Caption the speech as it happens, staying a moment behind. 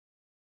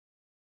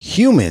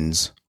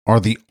Humans are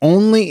the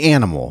only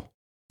animal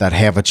that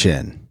have a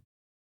chin.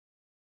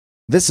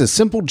 This is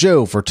Simple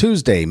Joe for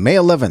Tuesday, May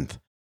 11th,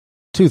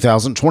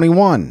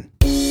 2021.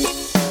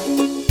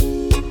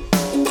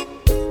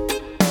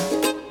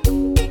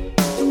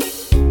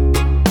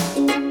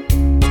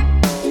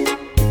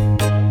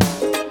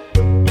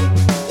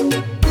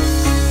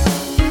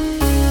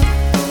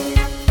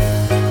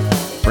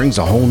 Brings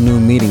a whole new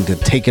meaning to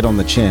take it on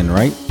the chin,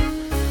 right?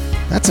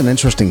 That's an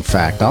interesting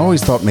fact. I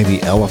always thought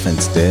maybe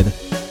elephants did,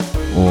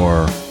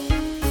 or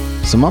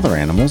some other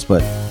animals,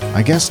 but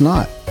I guess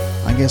not.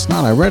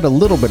 I read a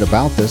little bit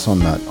about this on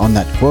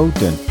that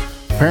quote, and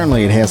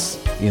apparently it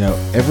has,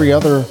 every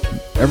other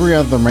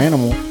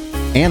animal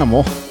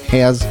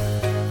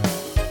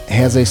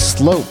has a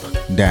slope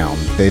down.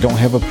 They don't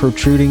have a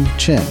protruding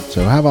chin.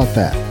 So how about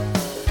that?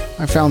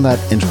 I found that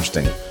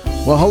interesting.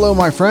 Well, hello,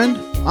 my friend.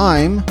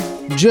 I'm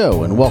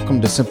Joe, and welcome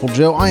to Simple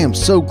Joe. I am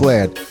so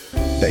glad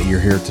that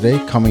you're here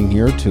today, coming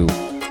here to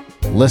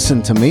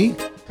listen to me.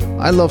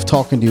 I love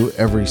talking to you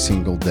every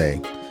single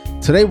day.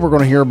 Today we're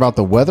going to hear about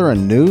the weather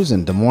and news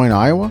in Des Moines,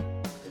 Iowa.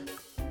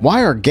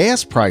 Why are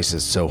gas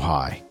prices so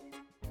high?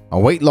 A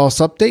weight loss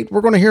update.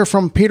 We're going to hear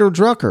from Peter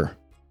Drucker,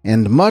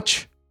 and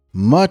much,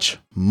 much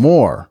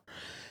more.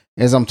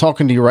 As I'm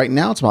talking to you right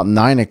now, it's about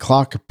 9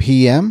 o'clock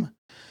p.m.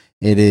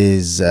 It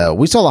is,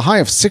 we saw a high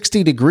of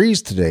 60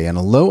 degrees today and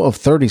a low of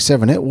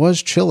 37. It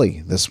was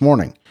chilly this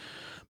morning,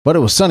 but it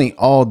was sunny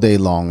all day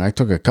long. I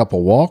took a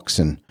couple walks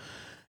and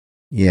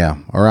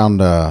around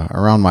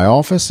my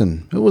office,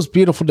 and it was a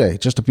beautiful day.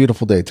 Just a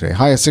beautiful day today.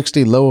 High of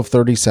 60, low of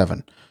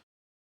 37.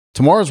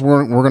 Tomorrow's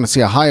we're going to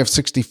see a high of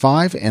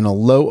 65 and a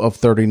low of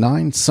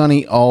 39.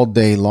 Sunny all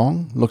day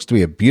long. Looks to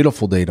be a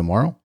beautiful day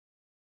tomorrow.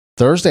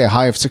 Thursday, a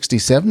high of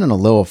 67 and a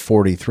low of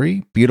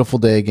 43. Beautiful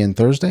day again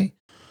Thursday.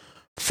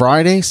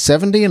 Friday,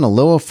 70 and a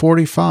low of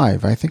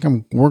 45. I think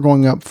we're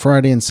going up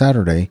Friday and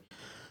Saturday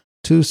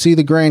to see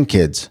the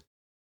grandkids.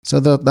 So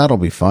that'll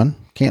be fun.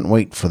 Can't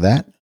wait for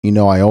that.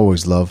 I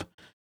always love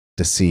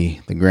to see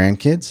the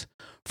grandkids.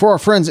 For our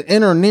friends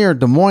in or near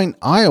Des Moines,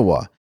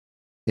 Iowa,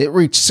 it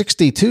reached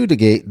 62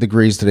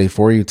 degrees today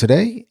for you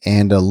today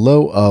and a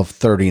low of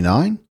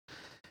 39.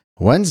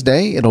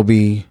 Wednesday, it'll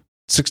be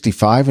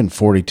 65 and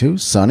 42,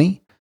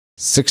 sunny.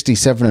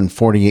 67 and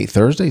 48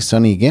 Thursday,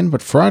 sunny again,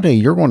 but Friday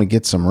you're going to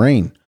get some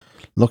rain.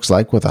 Looks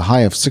like with a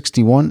high of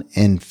 61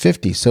 and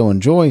 50. So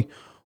enjoy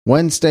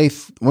Wednesday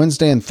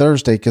and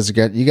Thursday because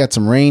you got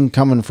some rain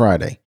coming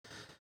Friday.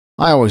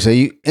 I always say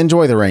you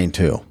enjoy the rain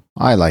too.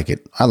 I like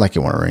it. I like it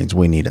when it rains.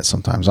 We need it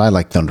sometimes. I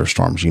like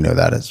thunderstorms. You know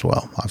that as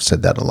well. I've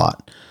said that a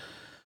lot.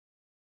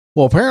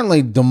 Well,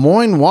 apparently Des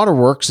Moines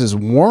Waterworks is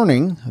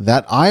warning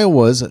that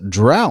Iowa's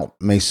drought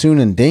may soon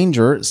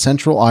endanger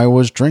central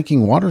Iowa's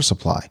drinking water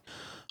supply.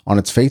 On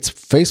its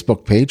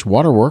Facebook page,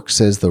 Waterworks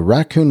says the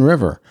Raccoon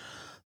River,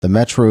 the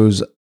metro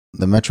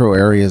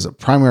area's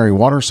primary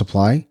water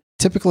supply,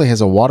 typically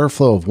has a water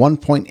flow of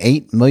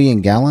 1.8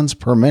 million gallons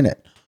per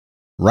minute.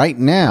 Right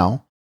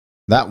now,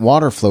 that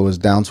water flow is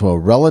down to a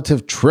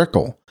relative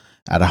trickle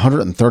at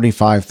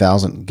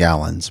 135,000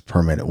 gallons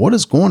per minute. What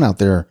is going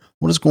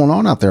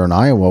on out there in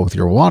Iowa with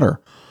your water?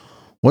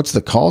 What's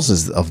the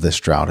causes of this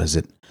drought?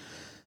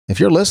 If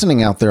you're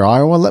listening out there,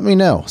 Iowa, let me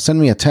know. Send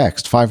me a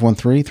text,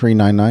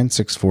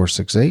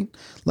 513-399-6468.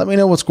 Let me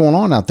know what's going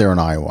on out there in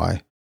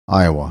Iowa.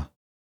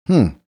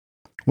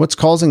 What's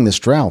causing this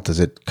drought? Is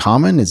it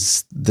common?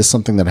 Is this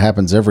something that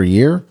happens every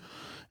year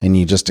and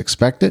you just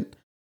expect it?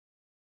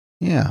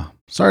 Yeah.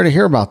 Sorry to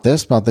hear about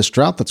this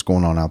drought that's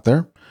going on out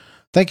there.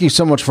 Thank you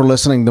so much for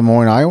listening, Des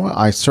Moines, Iowa.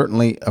 I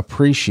certainly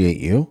appreciate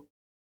you.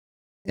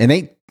 In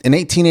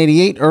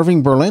 1888,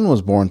 Irving Berlin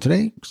was born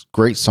today.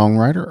 Great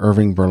songwriter,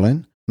 Irving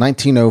Berlin.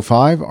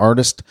 1905,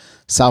 artist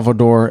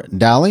Salvador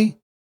Dali.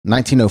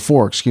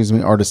 1904,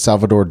 artist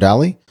Salvador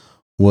Dali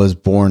was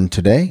born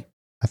today.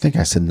 I think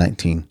I said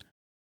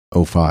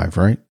 1905,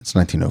 right? It's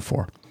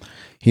 1904.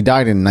 He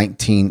died in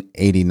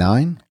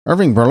 1989.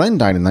 Irving Berlin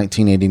died in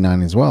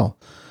 1989 as well.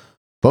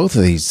 Both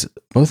of these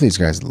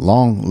guys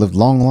lived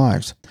long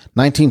lives.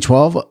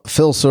 1912,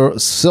 Phil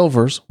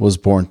Silvers was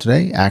born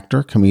today.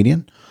 Actor,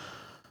 comedian.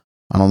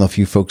 I don't know if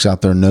you folks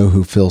out there know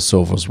who Phil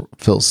Silvers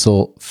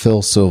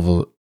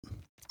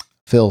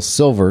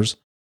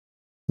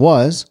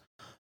was,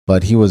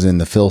 but he was in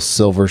the Phil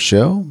Silvers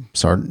Show.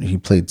 He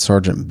played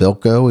Sergeant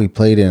Bilko. He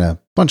played in a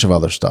bunch of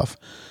other stuff.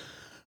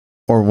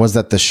 Or was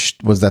that the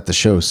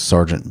show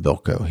Sergeant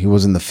Bilko? He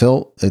was in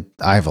the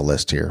I have a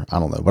list here. I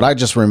don't know, but I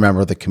just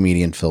remember the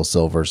comedian Phil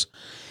Silvers.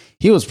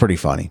 He was pretty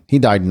funny. He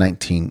died in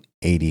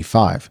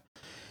 1985.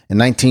 In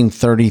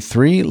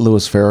 1933,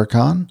 Louis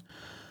Farrakhan,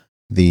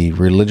 the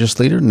religious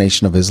leader,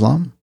 Nation of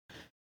Islam,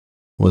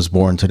 was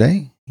born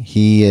today.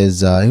 He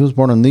was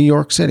born in New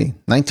York City.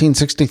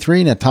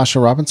 1963, Natasha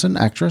Robinson,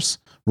 actress.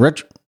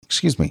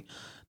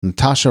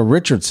 Natasha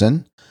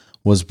Richardson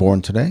was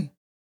born today.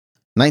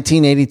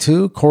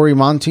 1982, Corey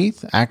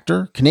Monteith,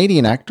 actor,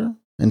 Canadian actor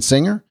and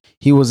singer.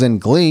 He was in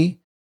Glee.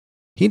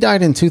 He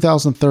died in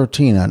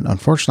 2013. And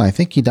unfortunately, I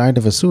think he died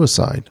of a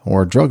suicide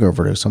or a drug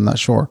overdose. I'm not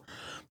sure.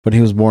 but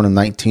he was born in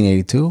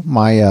 1982.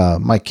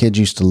 My kids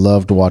used to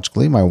love to watch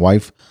Glee. My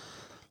wife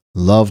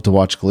loved to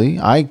watch Glee.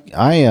 I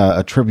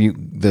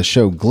attribute the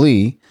show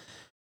Glee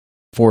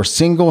for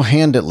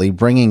single-handedly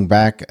bringing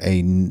back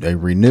a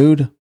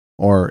renewed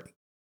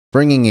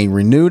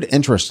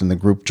interest in the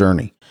group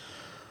Journey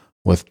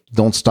with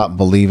Don't Stop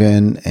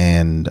Believin',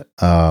 and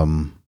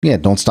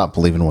Don't Stop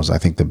Believin' was, I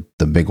think,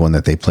 the big one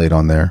that they played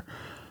on there.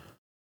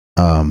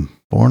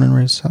 Born and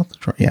raised South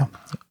Detroit. Yeah.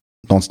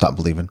 Don't Stop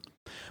Believin'.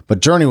 But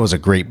Journey was a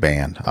great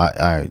band.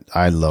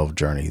 I love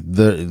Journey.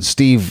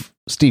 Steve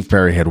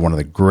Perry had one of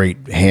the great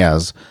I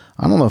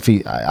don't know if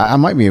I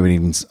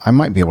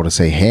might be able to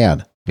say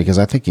had, because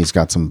I think he's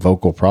got some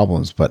vocal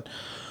problems, but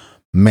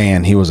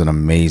man, he was an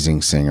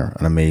amazing singer.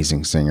 And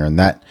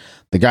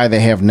the guy they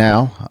have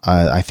now,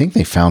 I think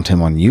they found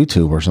him on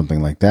YouTube or something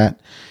like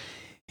that.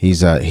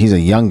 He's a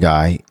young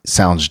guy,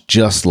 sounds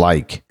just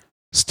like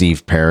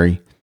Steve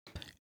Perry,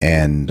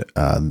 and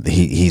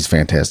he's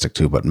fantastic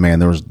too. But man,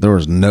 there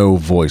was no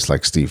voice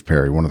like Steve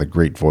Perry, one of the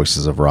great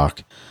voices of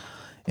rock,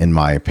 in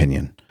my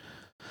opinion.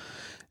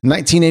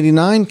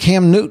 1989,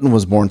 Cam Newton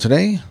was born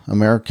today,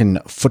 American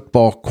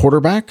football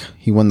quarterback.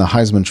 He won the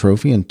Heisman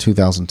Trophy in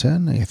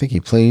 2010. I think he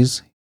played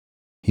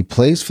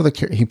for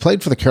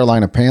the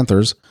Carolina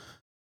Panthers.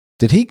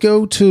 Did he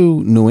go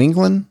to New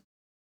England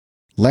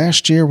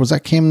last year? Was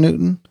that Cam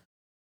Newton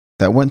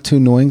that went to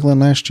New England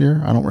last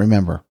year? I don't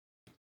remember.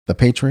 The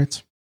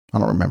Patriots? I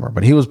don't remember.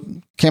 But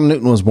Cam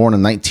Newton was born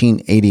in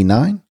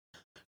 1989.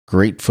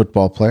 Great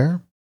football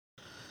player.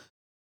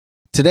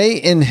 Today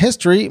in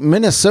history,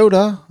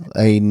 Minnesota,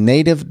 a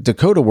native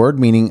Dakota word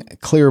meaning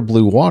clear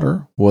blue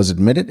water, was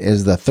admitted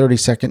as the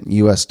 32nd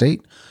U.S.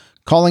 state,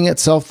 calling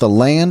itself the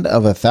land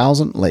of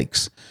 1,000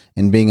 lakes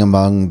and being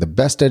among the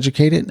best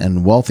educated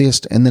and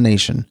wealthiest in the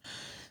nation.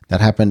 That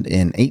happened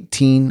in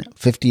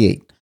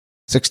 1858.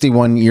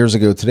 61 years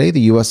ago today,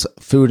 the U.S.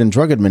 Food and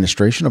Drug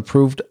Administration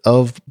approved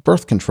of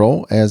birth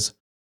control as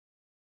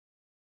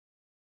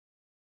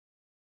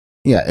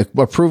an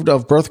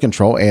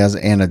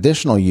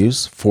additional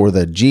use for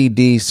the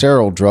GD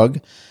sterile drug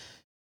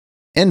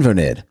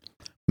Envenenid,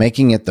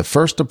 making it the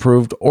first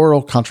approved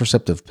oral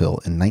contraceptive pill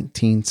in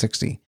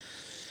 1960.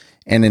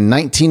 And in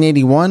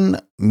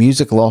 1981,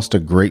 music lost a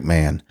great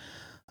man,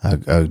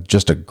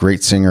 just a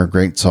great singer,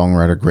 great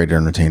songwriter, great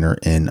entertainer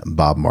in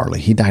Bob Marley.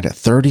 He died at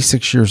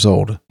 36 years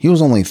old. He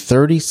was only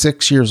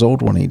 36 years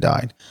old when he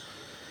died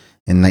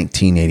in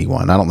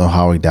 1981. I don't know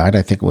how he died.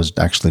 I think it was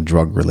actually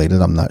drug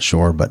related. I'm not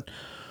sure, but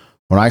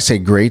when I say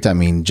great, I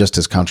mean just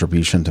his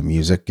contribution to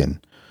music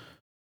and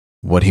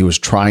what he was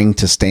trying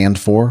to stand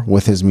for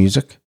with his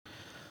music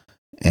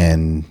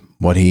and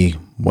what he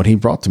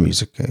brought to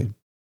music.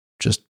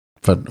 Just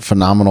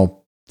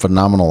phenomenal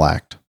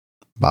act,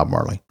 Bob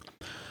Marley.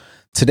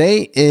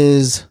 Today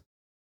is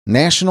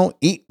National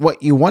Eat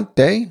What You Want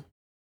Day,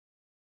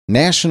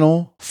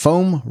 National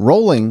Foam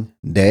Rolling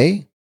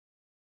Day,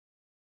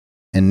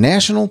 and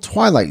National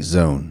Twilight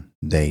Zone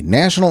Day.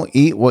 National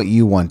Eat What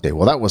You Want Day.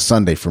 Well, that was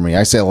Sunday for me.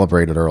 I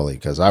celebrated early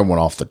because I went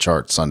off the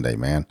chart Sunday,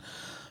 man.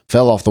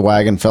 Fell off the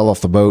wagon, fell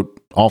off the boat,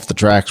 off the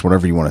tracks,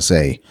 whatever you want to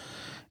say.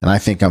 And I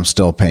think I'm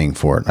still paying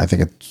for it.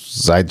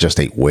 I just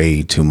ate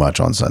way too much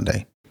on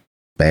Sunday.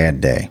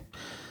 Bad day.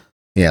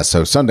 Yeah,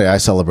 so Sunday I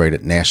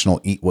celebrated National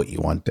Eat What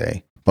You Want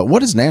Day. But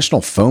what is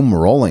National Foam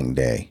Rolling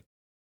Day?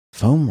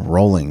 Foam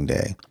Rolling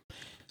Day.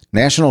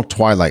 National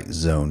Twilight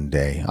Zone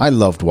Day. I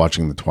loved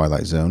watching the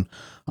Twilight Zone.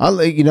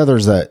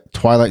 There's that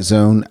Twilight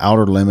Zone,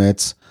 Outer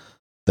Limits.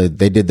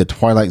 They did the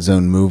Twilight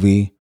Zone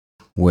movie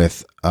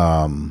with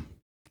John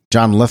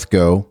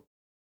Lithgow.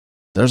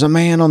 There's a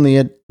man on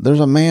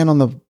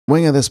the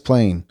wing of this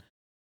plane,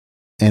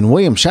 and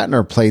William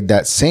Shatner played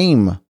that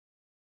same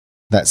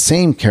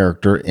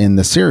character in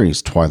the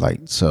series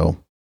Twilight. So,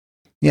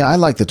 yeah, I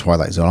like the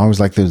Twilight Zone. I always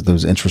like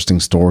those interesting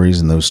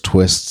stories and those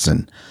twists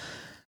and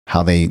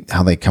how they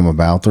come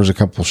about. There's a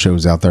couple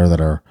shows out there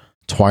that are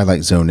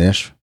Twilight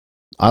Zone-ish.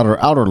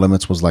 Outer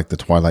Limits was like the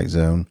Twilight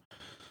Zone.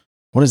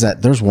 What is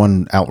that? There's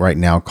one out right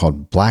now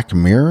called Black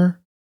Mirror.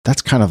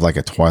 That's kind of like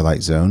a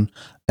Twilight Zone,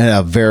 and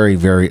a very,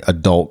 very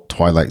adult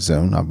Twilight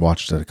Zone. I've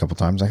watched it a couple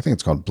times. I think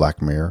it's called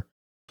Black Mirror.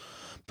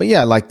 But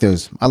yeah, I like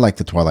those. I like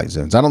the Twilight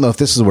Zones. I don't know if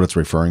this is what it's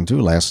referring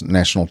to, last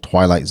National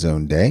Twilight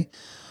Zone Day.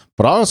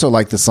 But I also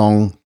like the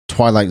song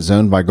Twilight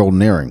Zone by Golden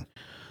Earring.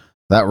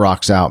 That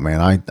rocks out,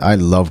 man. I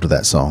loved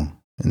that song,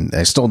 and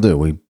I still do.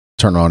 We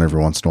turn it on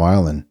every once in a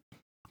while and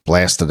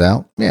blast it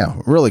out. Yeah,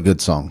 really good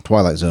song,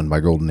 Twilight Zone by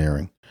Golden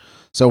Earring.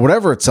 So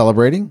whatever it's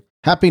celebrating,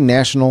 happy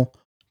National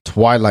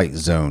Twilight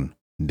Zone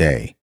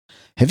Day.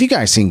 Have you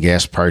guys seen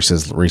gas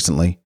prices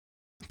recently?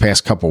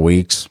 Past couple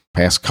weeks,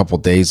 past couple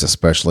days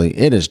especially,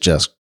 it is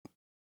just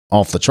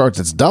off the charts.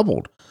 It's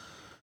doubled.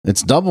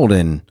 It's doubled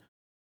in,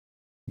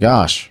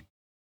 gosh,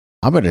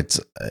 I bet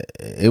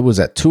it was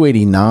at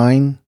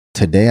 $2.89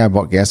 today. I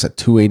bought gas at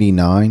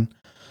 $2.89.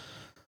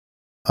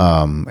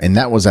 And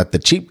that was at the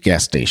cheap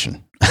gas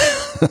station.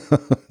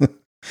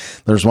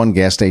 There's one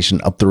gas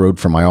station up the road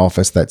from my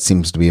office that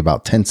seems to be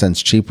about 10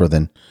 cents cheaper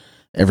than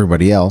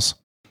everybody else.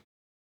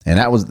 And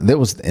that was at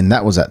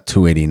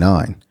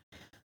 $2.89.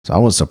 So I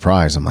was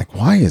surprised. I'm like,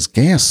 why is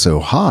gas so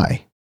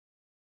high?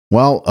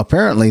 Well,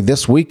 apparently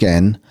this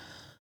weekend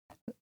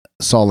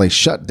saw a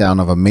shutdown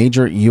of a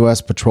major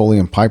U.S.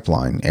 petroleum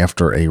pipeline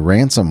after a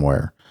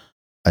ransomware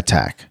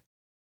attack.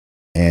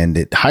 And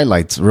it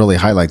really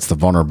highlights the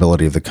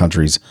vulnerability of the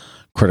country's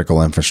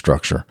critical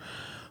infrastructure,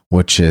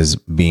 which is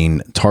being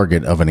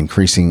target of an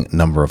increasing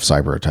number of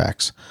cyber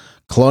attacks.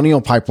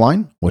 Colonial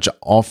Pipeline, which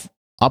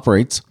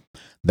operates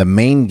the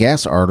main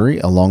gas artery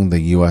along the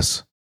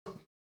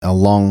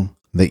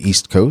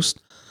East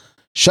Coast,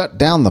 shut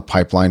down the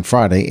pipeline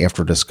Friday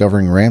after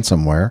discovering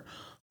ransomware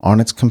on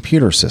its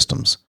computer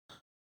systems.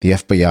 The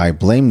FBI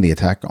blamed the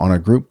attack on a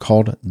group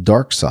called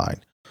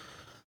DarkSide.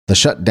 The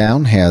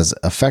shutdown has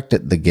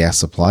affected the gas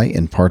supply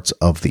in parts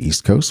of the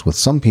East Coast, with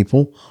some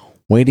people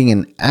waiting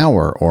an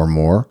hour or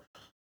more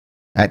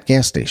at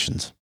gas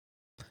stations.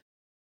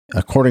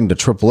 According to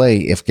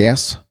AAA, if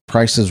gas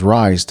prices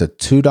rise to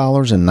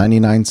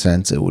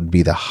 $2.99, it would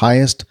be the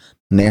highest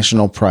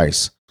national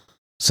price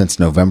since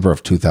November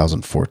of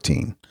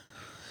 2014.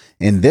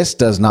 And this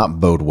does not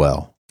bode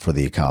well for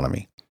the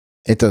economy.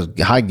 It does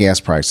high gas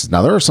prices.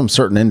 Now, there are some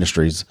certain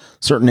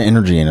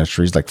energy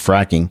industries like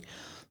fracking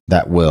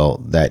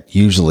that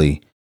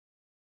usually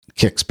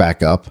kicks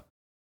back up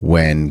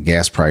when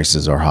gas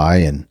prices are high,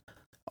 and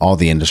all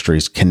the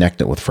industries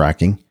connected with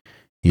fracking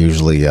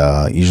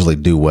usually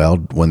do well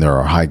when there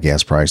are high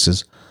gas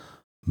prices.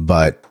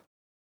 But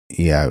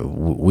yeah,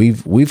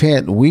 we've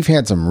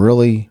had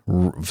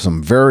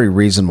some very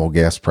reasonable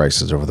gas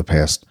prices over the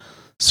past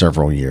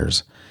several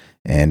years,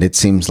 and it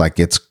seems like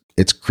it's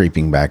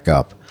creeping back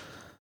up.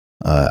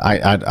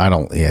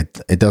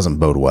 It doesn't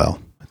bode well.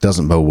 It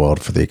doesn't bode well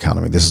for the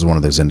economy. This is one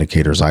of those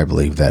indicators, I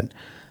believe,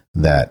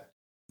 that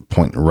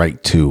point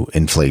right to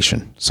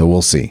inflation. So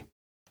we'll see.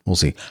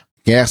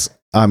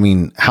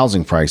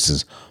 Housing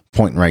prices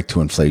point right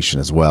to inflation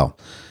as well.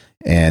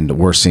 And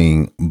we're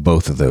seeing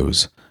both of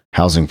those.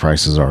 Housing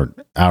prices are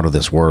out of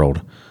this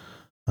world.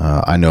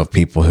 I know of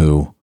people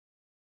who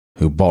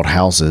bought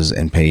houses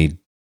and paid,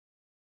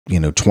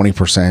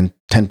 20%,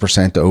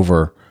 10%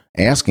 over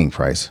asking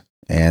price.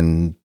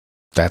 And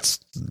that's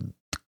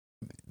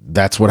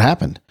what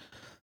happened.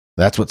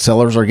 That's what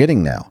sellers are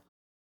getting now.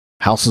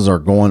 Houses are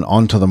going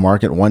onto the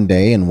market one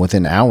day, and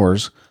within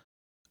hours,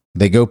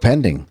 they go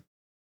pending,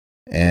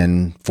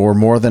 and for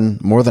more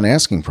than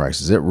asking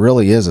prices. It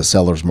really is a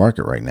seller's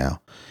market right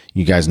now.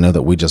 You guys know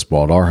that we just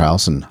bought our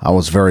house, and I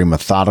was very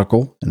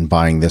methodical in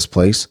buying this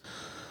place,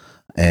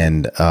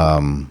 and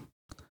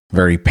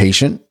very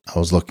patient. I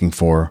was looking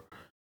for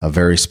a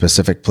very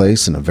specific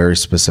place in a very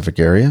specific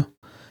area,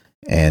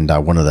 and I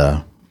wanted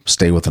to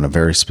stay within a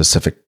very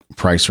specific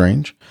price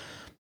range,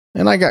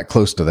 and I got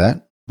close to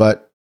that.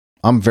 But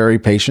I'm very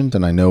patient,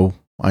 and I know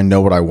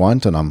what I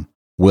want, and I'm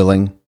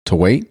willing to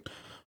wait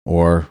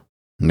or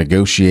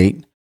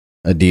negotiate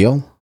a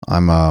deal.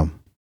 I'm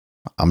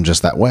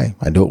just that way.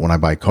 I do it when I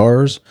buy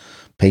cars,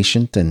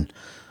 patient and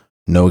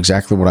know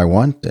exactly what I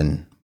want.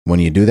 And when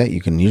you do that,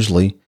 you can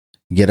usually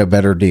get a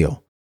better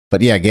deal.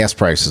 But yeah, gas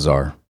prices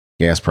are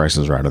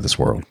out of this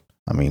world.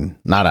 I mean,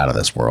 not out of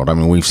this world. I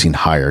mean, we've seen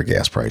higher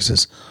gas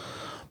prices,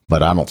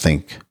 but I don't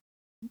think,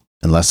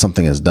 unless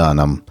something is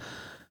done,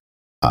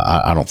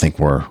 I don't think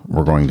we're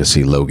going to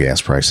see low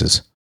gas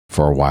prices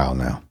for a while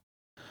now.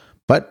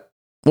 But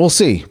we'll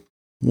see.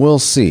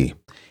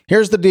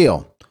 Here's the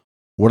deal.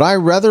 Would I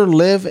rather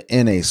live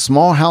in a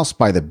small house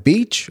by the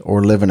beach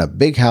or live in a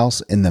big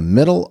house in the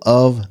middle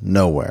of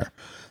nowhere?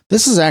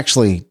 This is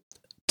actually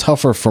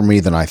tougher for me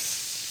than I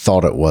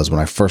thought it was when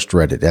I first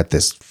read it at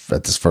this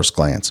first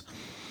glance.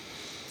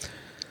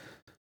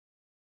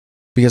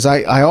 Because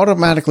I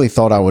automatically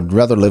thought I would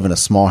rather live in a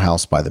small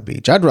house by the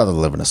beach. I'd rather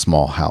live in a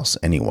small house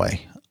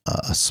anyway,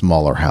 a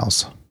smaller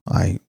house.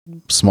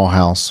 Small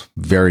house,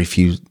 very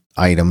few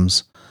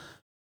items,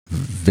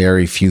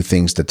 very few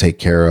things to take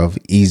care of,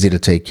 easy to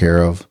take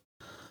care of.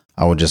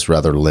 I would just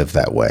rather live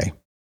that way.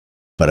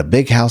 But a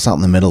big house out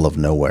in the middle of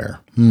nowhere,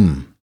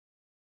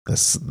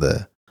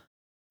 the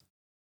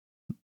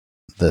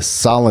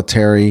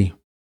solitary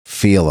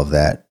feel of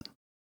that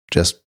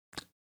just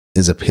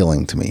is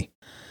appealing to me.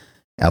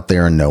 Out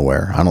there in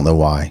nowhere. I don't know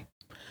why.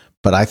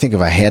 But I think if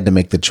I had to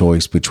make the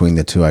choice between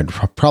the two, I'd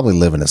probably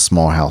live in a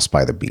small house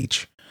by the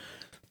beach.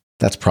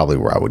 That's probably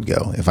where I would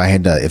go. If I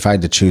had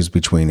to choose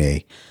between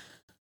a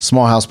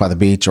small house by the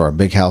beach or a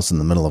big house in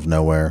the middle of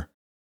nowhere,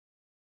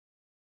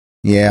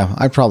 yeah,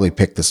 I'd probably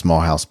pick the small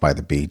house by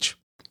the beach.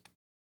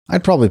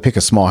 I'd probably pick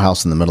a small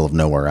house in the middle of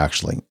nowhere,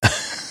 actually.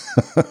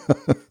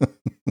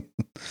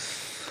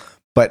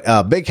 But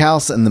a big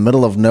house in the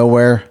middle of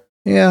nowhere,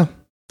 yeah,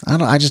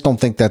 I just don't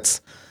think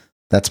that's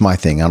my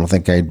thing. I don't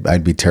think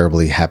I'd be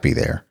terribly happy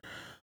there.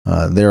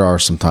 There are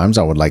some times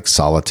I would like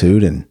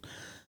solitude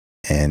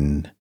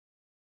and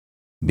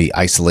be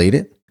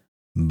isolated,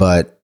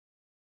 but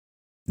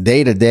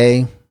day to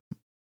day,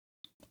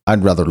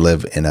 I'd rather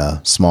live in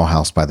a small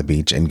house by the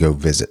beach and go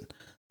visit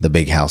the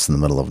big house in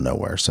the middle of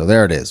nowhere. So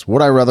there it is.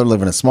 Would I rather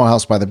live in a small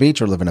house by the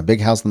beach or live in a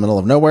big house in the middle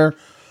of nowhere?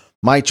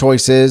 My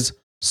choice is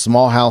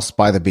small house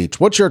by the beach.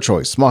 What's your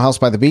choice? Small house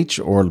by the beach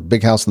or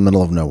big house in the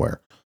middle of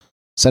nowhere?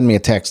 Send me a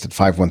text at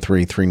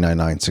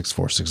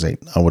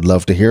 513-399-6468. I would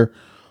love to hear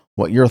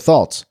what your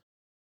thoughts.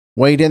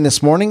 Weighed in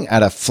this morning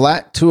at a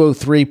flat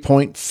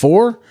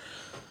 203.4,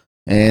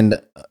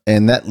 and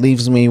that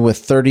leaves me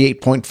with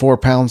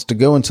 38.4 pounds to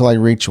go until I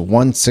reach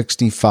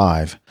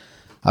 165.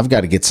 I've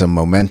got to get some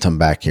momentum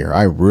back here.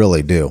 I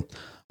really do.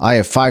 I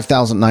have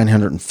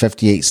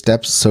 5,958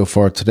 steps so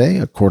far today,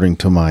 according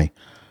to my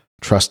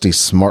trusty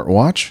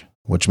smartwatch,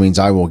 which means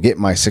I will get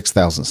my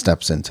 6,000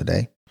 steps in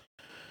today.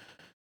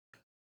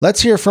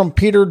 Let's hear from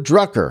Peter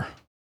Drucker.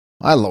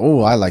 I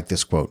like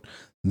this quote.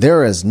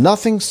 There is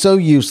nothing so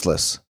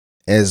useless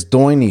as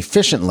doing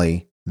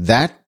efficiently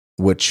that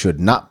which should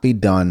not be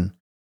done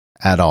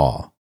at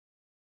all.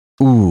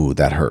 Ooh,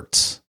 that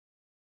hurts.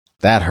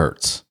 That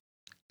hurts.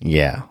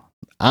 Yeah,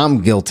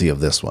 I'm guilty of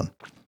this one.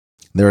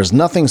 There is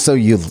nothing so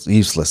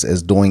useless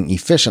as doing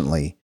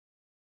efficiently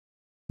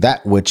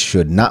that which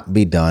should not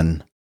be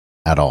done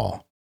at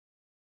all.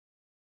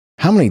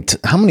 How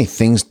many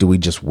things do we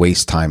just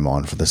waste time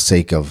on for the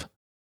sake of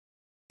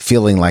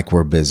feeling like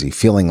we're busy,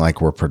 feeling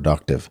like we're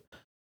productive?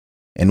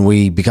 And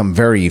we become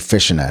very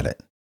efficient at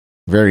it.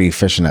 Very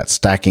efficient at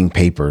stacking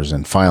papers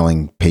and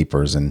filing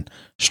papers and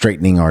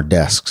straightening our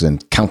desks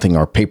and counting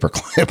our paper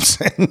clips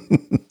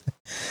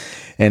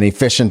and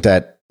efficient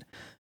at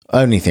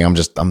anything.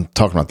 I'm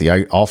talking about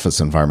the office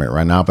environment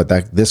right now, but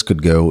this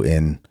could go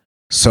in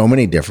so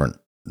many different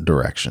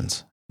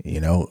directions.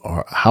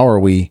 How are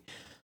we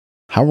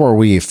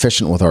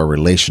efficient with our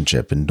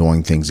relationship and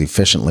doing things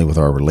efficiently with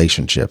our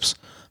relationships?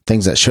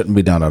 Things that shouldn't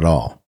be done at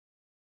all.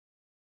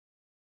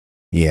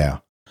 Yeah.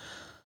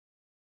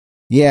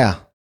 It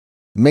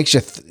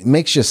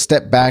makes you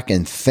step back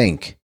and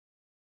think,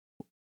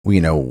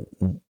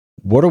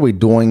 what are we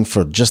doing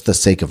for just the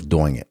sake of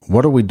doing it?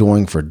 What are we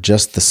doing for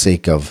just the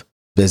sake of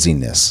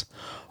busyness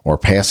or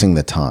passing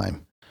the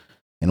time?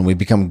 And we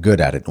become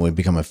good at it and we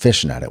become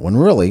efficient at it when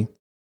really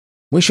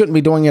we shouldn't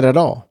be doing it at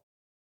all.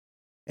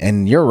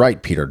 And you're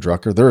right, Peter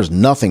Drucker. There is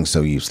nothing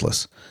so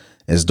useless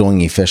as doing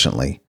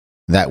efficiently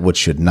that which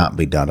should not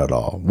be done at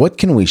all. What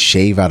can we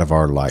shave out of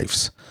our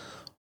lives?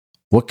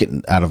 What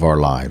can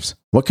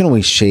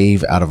we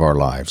shave out of our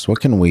lives? What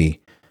can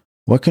we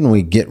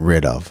get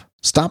rid of?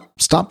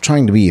 Stop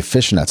trying to be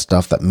efficient at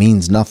stuff that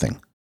means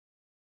nothing.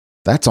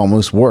 That's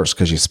almost worse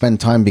because you spend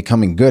time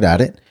becoming good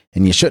at it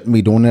and you shouldn't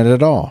be doing it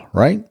at all,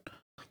 right?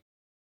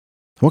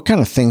 What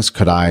kind of things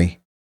could I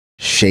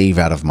shave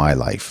out of my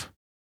life?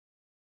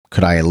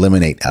 Could I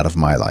eliminate out of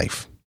my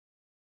life?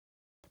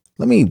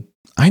 I need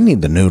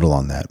to noodle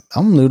on that.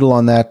 I'll noodle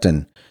on that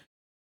and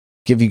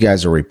give you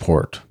guys a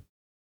report.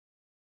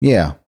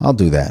 Yeah, I'll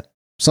do that.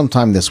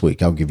 Sometime this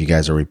week, I'll give you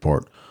guys a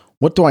report.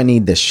 What do I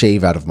need to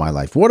shave out of my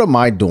life? What am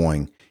I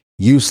doing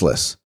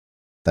useless?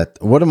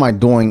 What am I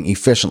doing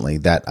efficiently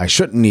that I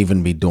shouldn't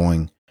even be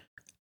doing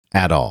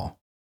at all?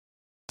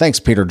 Thanks,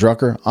 Peter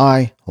Drucker.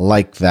 I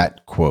like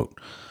that quote.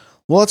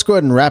 Well, let's go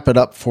ahead and wrap it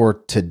up for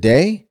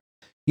today.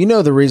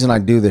 The reason I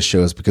do this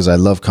show is because I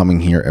love coming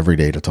here every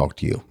day to talk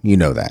to you. You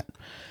know that.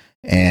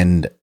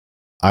 And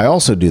I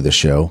also do the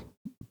show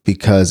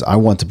because I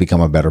want to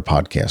become a better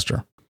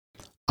podcaster.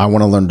 I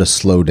want to learn to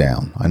slow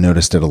down. I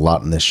noticed it a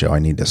lot in this show. I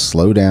need to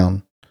slow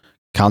down,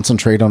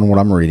 concentrate on what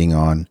I'm reading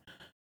on,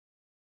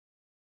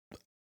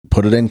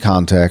 put it in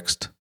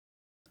context,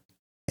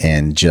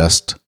 and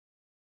just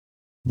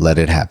let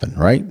it happen,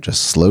 right?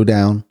 Just slow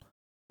down,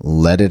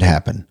 let it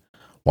happen.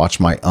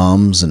 Watch my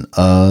ums and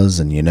uhs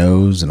and you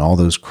knows and all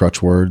those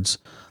crutch words.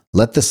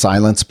 Let the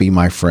silence be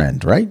my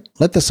friend, right?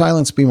 Let the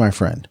silence be my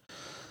friend.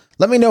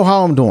 Let me know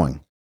how I'm doing.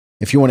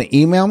 If you want to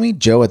email me,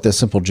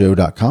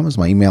 joe@thesimplejoe.com is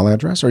my email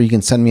address, or you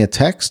can send me a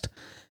text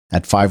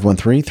at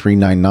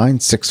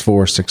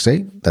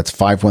 513-399-6468. That's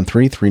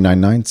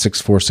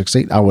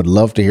 513-399-6468. I would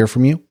love to hear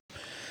from you.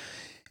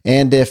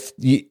 And if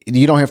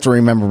you don't have to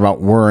remember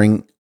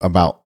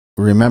about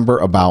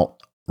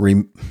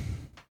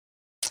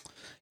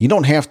you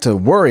don't have to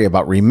worry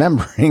about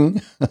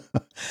remembering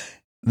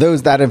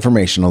that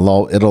information.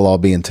 It'll all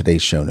be in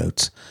today's show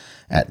notes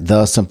at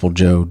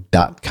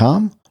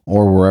thesimplejoe.com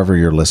or wherever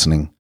you're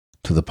listening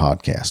to the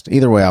podcast.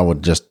 Either way, I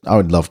would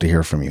love to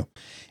hear from you.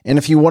 And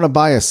if you want to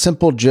buy a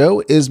Simple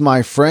Joe is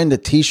my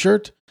friend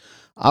t-shirt,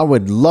 I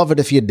would love it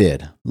if you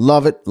did.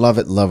 Love it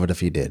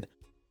if you did.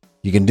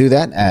 You can do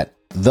that at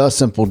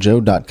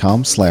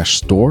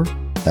thesimplejoe.com/store.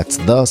 That's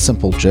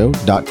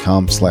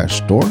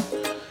thesimplejoe.com/store.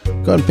 Go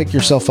ahead and pick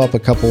yourself up a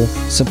couple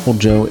Simple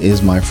Joe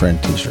is my friend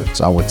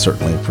t-shirts. I would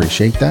certainly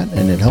appreciate that,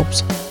 and it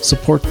helps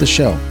support the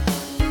show.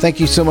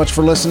 Thank you so much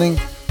for listening.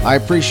 I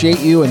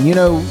appreciate you, and you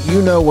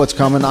know what's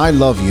coming. I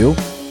love you,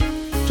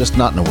 just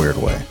not in a weird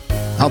way.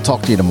 I'll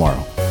talk to you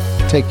tomorrow.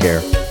 Take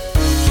care.